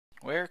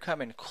We're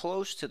coming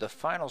close to the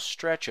final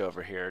stretch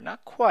over here.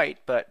 Not quite,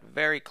 but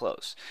very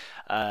close.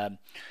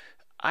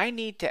 I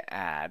need to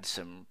add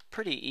some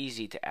pretty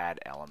easy to add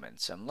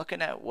elements. I'm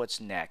looking at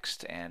what's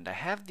next, and I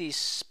have these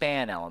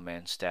span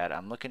elements that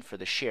I'm looking for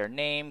the share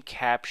name,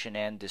 caption,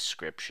 and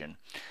description.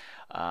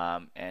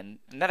 And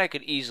that I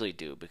could easily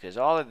do, because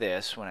all of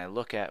this, when I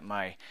look at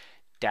my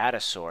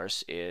data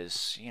source,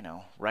 is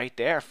right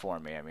there for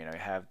me. I mean, I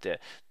have the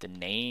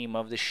name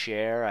of the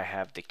share, I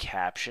have the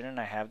caption, and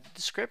I have the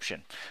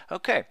description.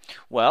 Okay,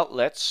 well,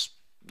 let's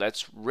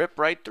rip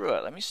right through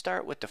it. Let me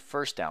start with the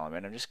first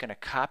element. I'm just going to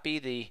copy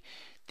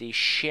the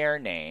share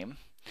name,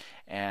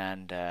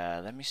 and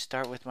let me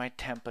start with my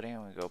templating.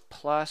 I'm going to go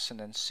plus and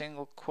then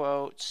single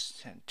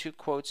quotes and two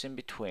quotes in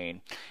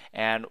between.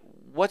 And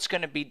what's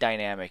going to be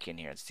dynamic in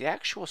here? It's the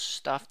actual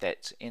stuff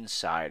that's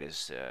inside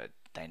is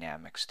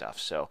dynamic stuff.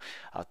 So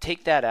I'll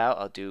take that out.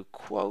 I'll do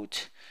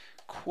quote,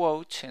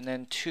 quote, and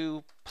then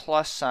two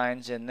plus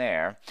signs in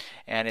there.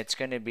 And it's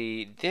going to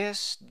be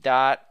this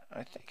dot,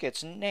 I think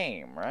it's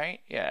name, right?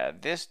 Yeah,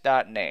 this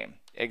dot name.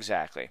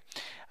 Exactly.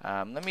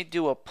 Let me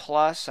do a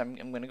plus. I'm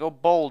going to go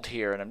bold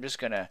here, and I'm just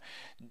going to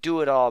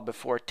do it all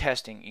before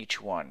testing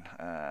each one.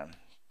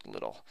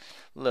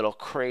 Little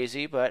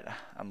crazy, but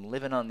I'm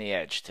living on the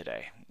edge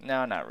today.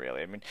 No, not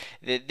really. I mean,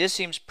 this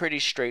seems pretty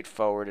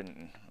straightforward,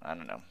 and I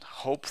don't know.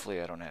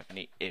 Hopefully, I don't have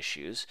any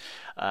issues.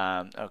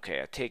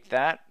 Okay, I take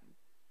that,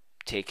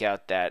 take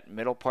out that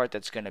middle part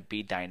that's going to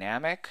be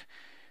dynamic,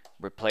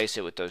 replace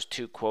it with those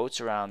two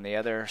quotes around the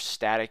other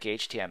static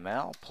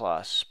HTML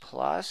plus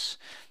plus.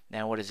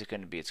 Now, what is it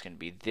going to be? It's going to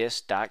be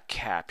this dot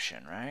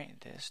caption, right?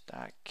 This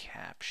dot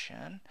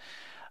caption.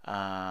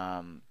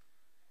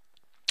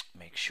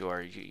 Make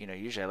sure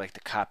usually I like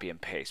to copy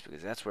and paste,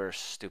 because that's where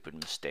stupid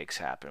mistakes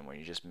happen, when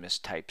you just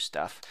mistype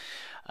stuff.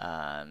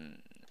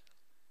 And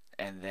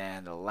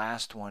then the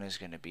last one is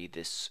going to be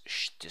this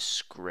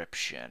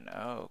description.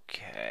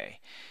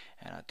 Okay,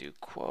 and I'll do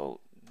quote.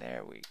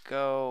 There we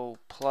go.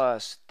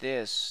 Plus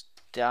this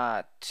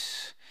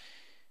dot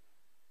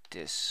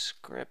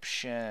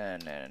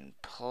description, and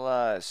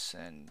plus,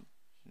 and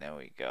there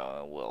we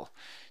go. We'll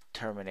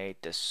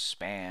terminate the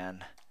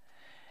span,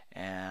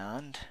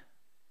 and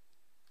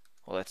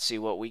well, let's see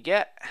what we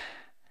get.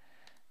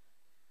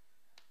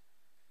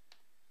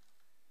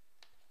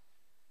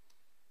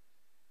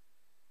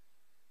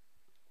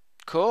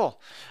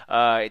 Cool.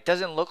 It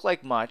doesn't look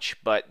like much,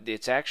 but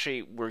it's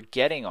actually, we're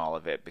getting all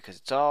of it, because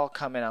it's all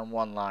coming on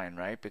one line,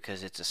 right?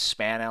 Because it's a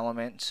span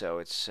element,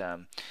 so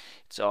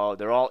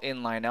they're all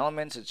inline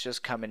elements. It's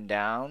just coming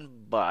down,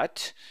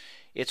 but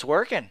it's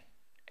working,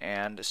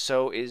 and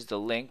so is the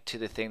link to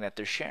the thing that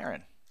they're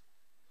sharing.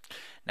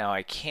 Now,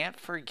 I can't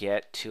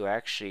forget to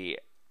actually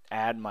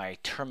add my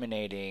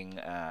terminating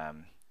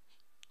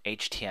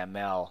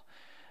HTML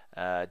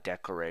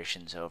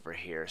declarations over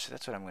here. So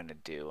that's what I'm going to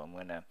do.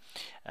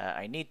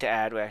 I need to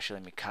add, actually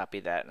let me copy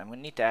that, and I'm going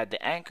to need to add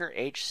the anchor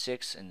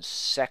H6 and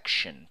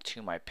section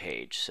to my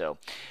page. So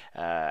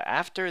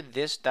after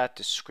this dot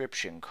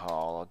description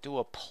call, I'll do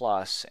a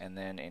plus, and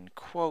then in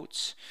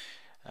quotes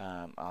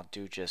I'll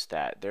do just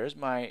that. There's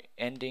my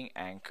ending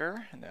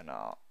anchor, and then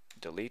I'll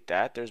delete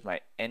that. There's my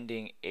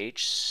ending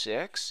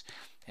H6,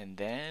 and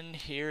then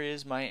here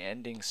is my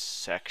ending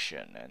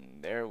section,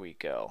 and there we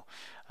go.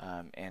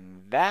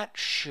 And that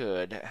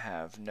should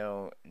have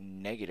no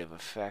negative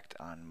effect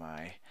on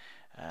my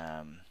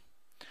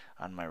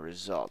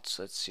results.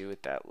 Let's see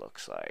what that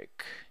looks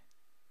like.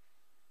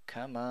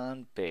 Come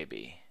on,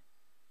 baby.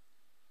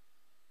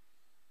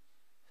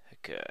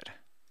 Good.